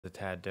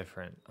tad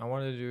different. I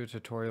wanted to do a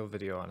tutorial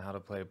video on how to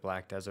play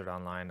Black Desert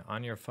Online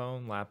on your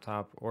phone,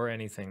 laptop, or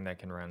anything that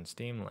can run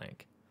Steam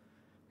Link.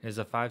 It is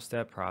a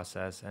 5-step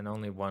process and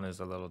only one is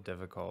a little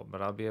difficult,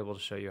 but I'll be able to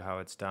show you how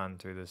it's done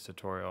through this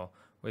tutorial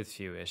with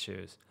few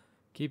issues.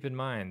 Keep in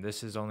mind,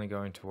 this is only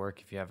going to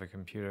work if you have a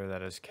computer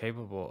that is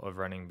capable of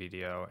running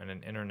BDO and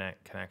an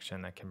internet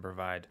connection that can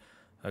provide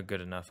a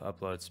good enough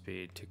upload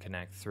speed to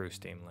connect through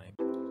Steam Link.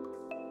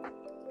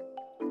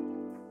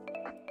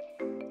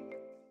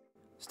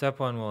 Step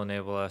 1 will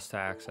enable us to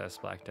access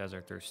Black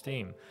Desert through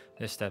Steam.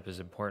 This step is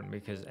important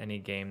because any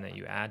game that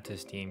you add to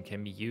Steam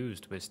can be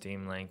used with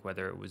Steam Link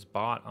whether it was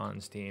bought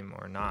on Steam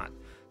or not.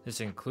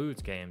 This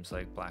includes games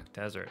like Black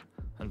Desert.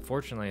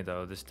 Unfortunately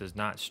though, this does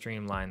not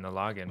streamline the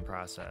login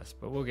process,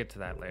 but we'll get to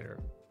that later.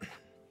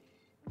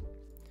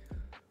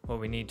 What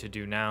we need to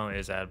do now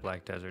is add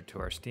Black Desert to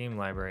our Steam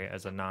library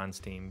as a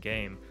non-Steam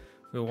game.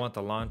 We'll want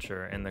the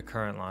launcher and the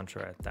current launcher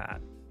at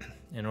that.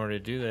 In order to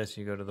do this,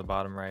 you go to the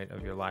bottom right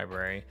of your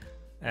library,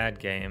 add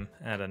game,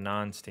 add a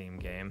non-Steam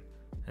game,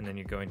 and then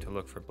you're going to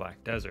look for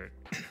Black Desert.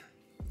 I'm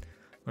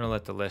going to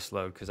let the list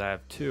load because I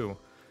have two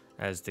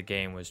as the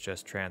game was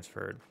just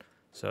transferred.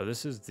 So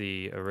this is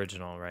the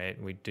original, right?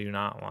 We do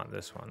not want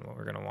this one. What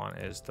we're going to want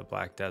is the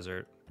Black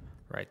Desert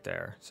right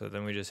there. So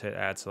then we just hit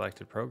add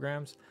selected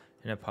programs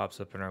and it pops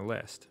up in our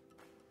list.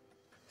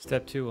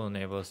 Step 2 will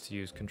enable us to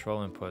use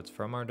control inputs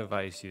from our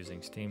device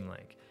using Steam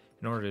Link.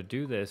 In order to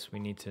do this, we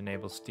need to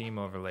enable Steam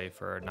overlay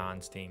for our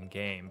non-Steam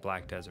game,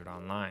 Black Desert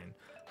Online.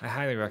 I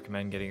highly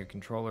recommend getting a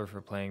controller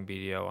for playing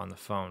BDO on the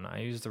phone. I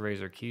use the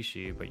Razer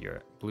Kishi, but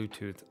your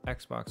Bluetooth,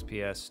 Xbox,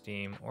 PS,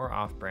 Steam, or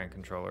off-brand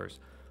controllers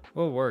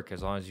will work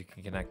as long as you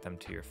can connect them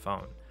to your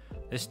phone.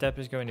 This step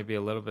is going to be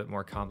a little bit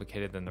more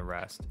complicated than the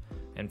rest.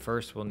 And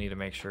first, we'll need to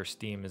make sure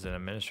Steam is in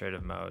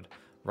administrative mode.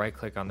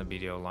 Right-click on the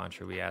BDO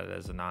launcher we added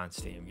as a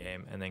non-Steam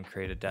game, and then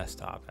create a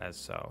desktop as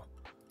such.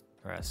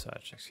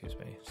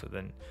 So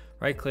then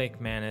right-click,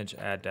 manage,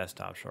 add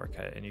desktop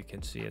shortcut, and you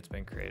can see it's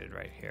been created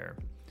right here.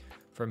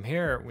 From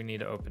here, we need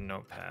to open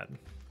Notepad.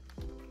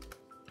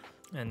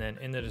 And then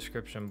in the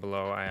description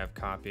below, I have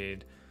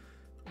copied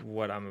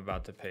what I'm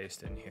about to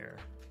paste in here.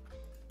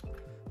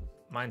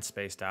 Mine's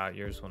spaced out,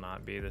 yours will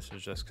not be. This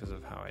is just because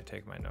of how I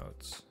take my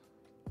notes.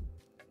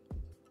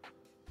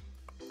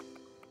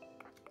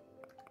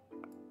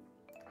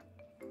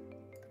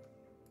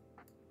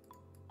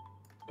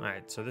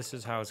 Alright, so this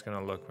is how it's going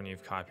to look when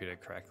you've copied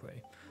it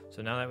correctly.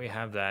 So now that we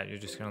have that, you're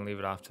just going to leave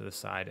it off to the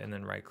side and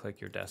then right click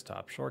your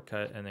desktop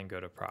shortcut and then go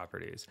to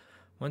properties.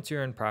 Once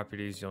you're in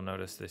properties, you'll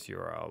notice this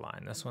URL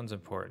line. This one's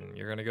important.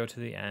 You're going to go to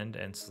the end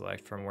and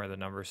select from where the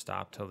numbers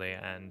stop till they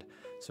end.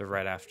 So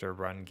right after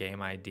run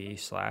game ID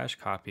 /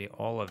 copy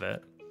all of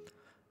it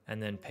and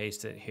then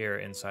paste it here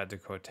inside the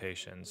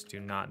quotations.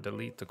 Do not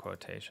delete the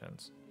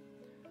quotations.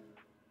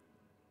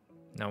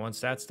 Now once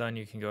that's done,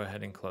 you can go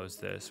ahead and close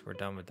this. We're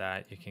done with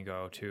that. You can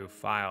go to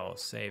File,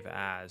 Save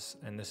As,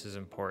 and this is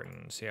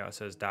important. See how it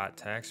says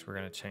 .text? We're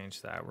going to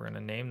change that. We're going to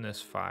name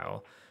this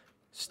file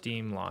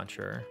Steam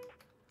Launcher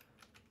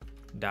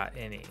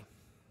 .ini,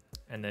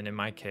 and then in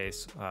my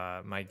case,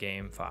 my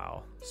game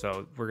file.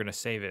 So we're going to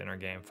save it in our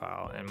game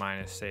file, and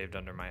mine is saved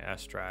under my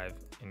S drive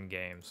in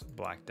Games,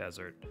 Black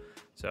Desert.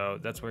 So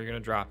that's where you're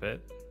going to drop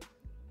it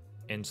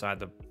inside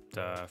the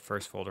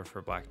first folder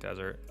for Black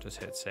Desert. Just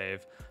hit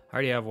save. I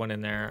already have one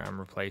in there. I'm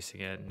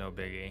replacing it, no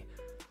biggie.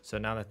 So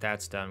now that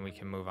that's done, we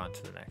can move on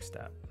to the next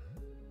step.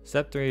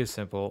 Step 3 is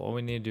simple. All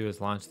we need to do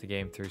is launch the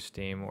game through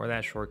Steam or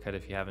that shortcut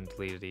if you haven't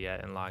deleted it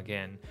yet and log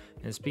in.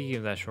 And speaking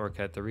of that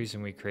shortcut, the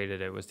reason we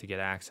created it was to get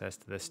access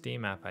to the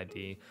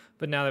SteamAppID,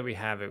 but now that we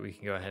have it, we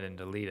can go ahead and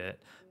delete it.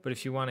 But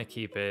if you want to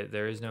keep it,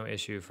 there is no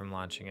issue from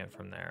launching it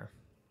from there.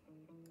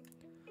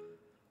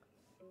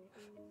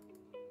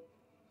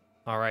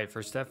 Alright,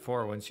 for step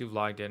 4, once you've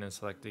logged in and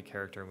selected the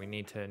character, we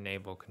need to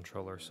enable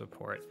controller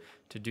support.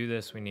 To do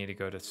this, we need to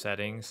go to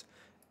Settings,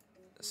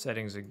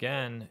 Settings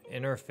again,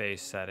 Interface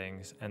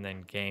Settings, and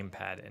then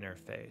Gamepad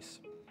Interface.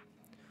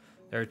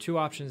 There are two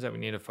options that we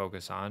need to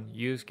focus on,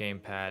 Use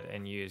Gamepad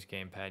and Use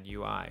Gamepad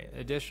UI.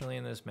 Additionally,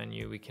 in this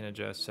menu, we can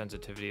adjust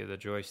sensitivity of the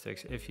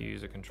joysticks if you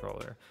use a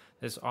controller.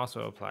 This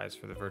also applies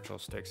for the virtual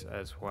sticks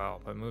as well,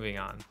 but moving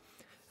on.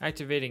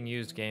 Activating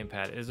Use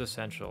Gamepad is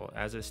essential,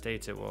 as it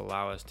states it will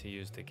allow us to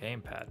use the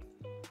gamepad.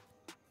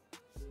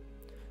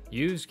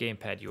 Use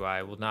Gamepad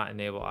UI will not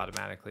enable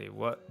automatically,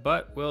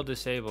 but will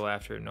disable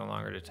after it no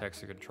longer detects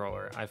the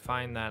controller. I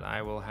find that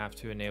I will have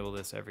to enable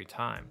this every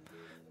time.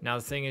 Now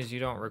the thing is, you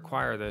don't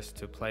require this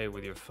to play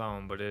with your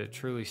phone, but it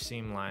truly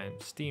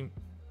streamlines the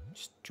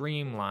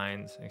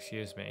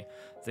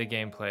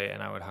gameplay,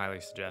 and I would highly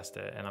suggest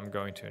it, and I'm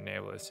going to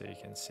enable it so you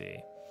can see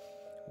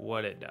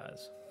what it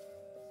does.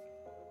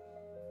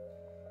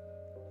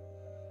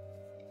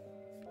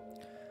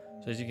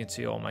 So as you can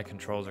see, all my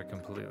controls are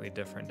completely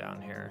different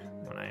down here.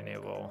 When I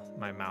enable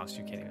my mouse,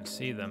 you can't even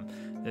see them.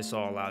 This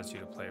all allows you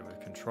to play with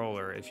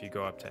controller. If you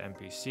go up to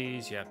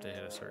NPCs, you have to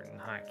hit a certain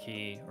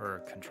hotkey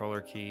or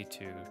controller key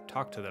to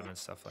talk to them and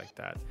stuff like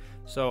that.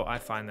 So I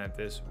find that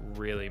this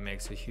really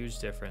makes a huge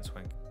difference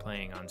when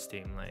playing on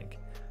Steam Link.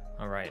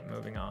 Alright,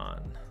 moving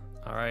on.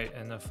 Alright,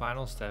 and the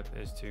final step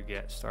is to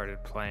get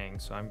started playing.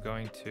 So I'm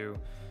going to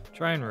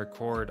try and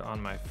record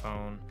on my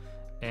phone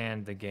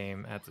and the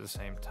game at the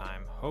same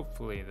time.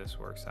 Hopefully this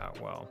works out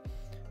well.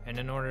 And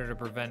in order to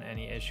prevent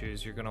any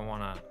issues, you're going to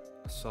want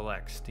to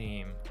select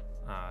Steam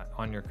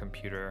on your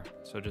computer.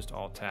 So just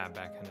Alt-Tab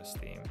back into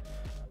Steam.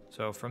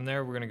 So from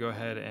there, we're going to go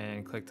ahead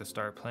and click the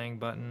Start Playing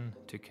button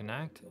to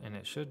connect, and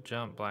it should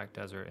jump Black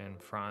Desert in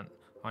front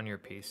on your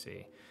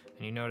PC.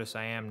 And you notice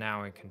I am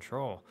now in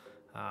control.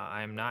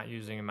 I am not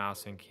using a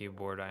mouse and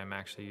keyboard. I am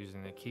actually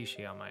using the key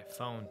sheet on my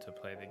phone to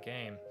play the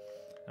game.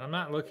 And I'm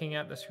not looking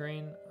at the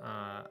screen.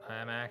 I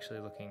am actually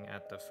looking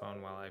at the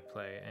phone while I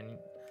play. And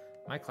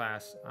my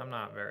class, I'm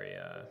not very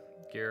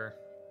gear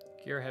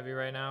heavy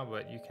right now,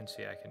 but you can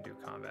see I can do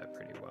combat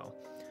pretty well.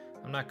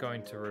 I'm not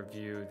going to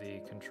review the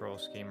control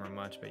scheme or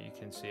much, but you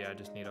can see I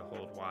just need to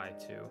hold Y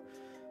to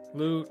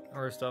loot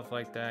or stuff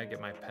like that, get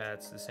my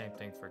pets. The same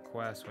thing for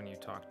quests. When you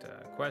talk to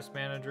quest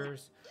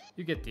managers,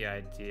 you get the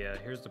idea.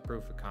 Here's the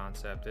proof of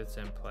concept. It's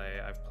in play.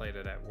 I've played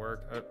it at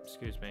work. Oh,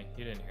 excuse me,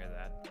 you didn't hear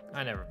that.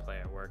 I never play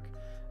at work.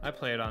 I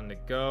play it on the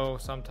go,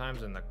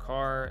 sometimes in the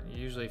car.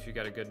 Usually if you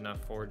got a good enough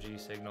 4G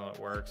signal, it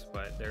works,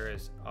 but there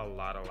is a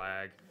lot of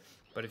lag.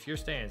 But if you're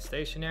staying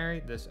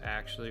stationary, this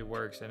actually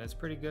works, and it's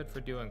pretty good for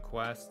doing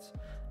quests.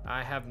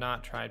 I have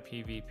not tried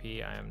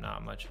PvP. I am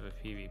not much of a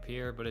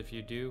PvPer, but if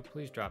you do,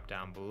 please drop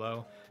down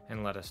below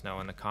and let us know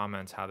in the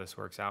comments how this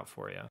works out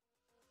for you.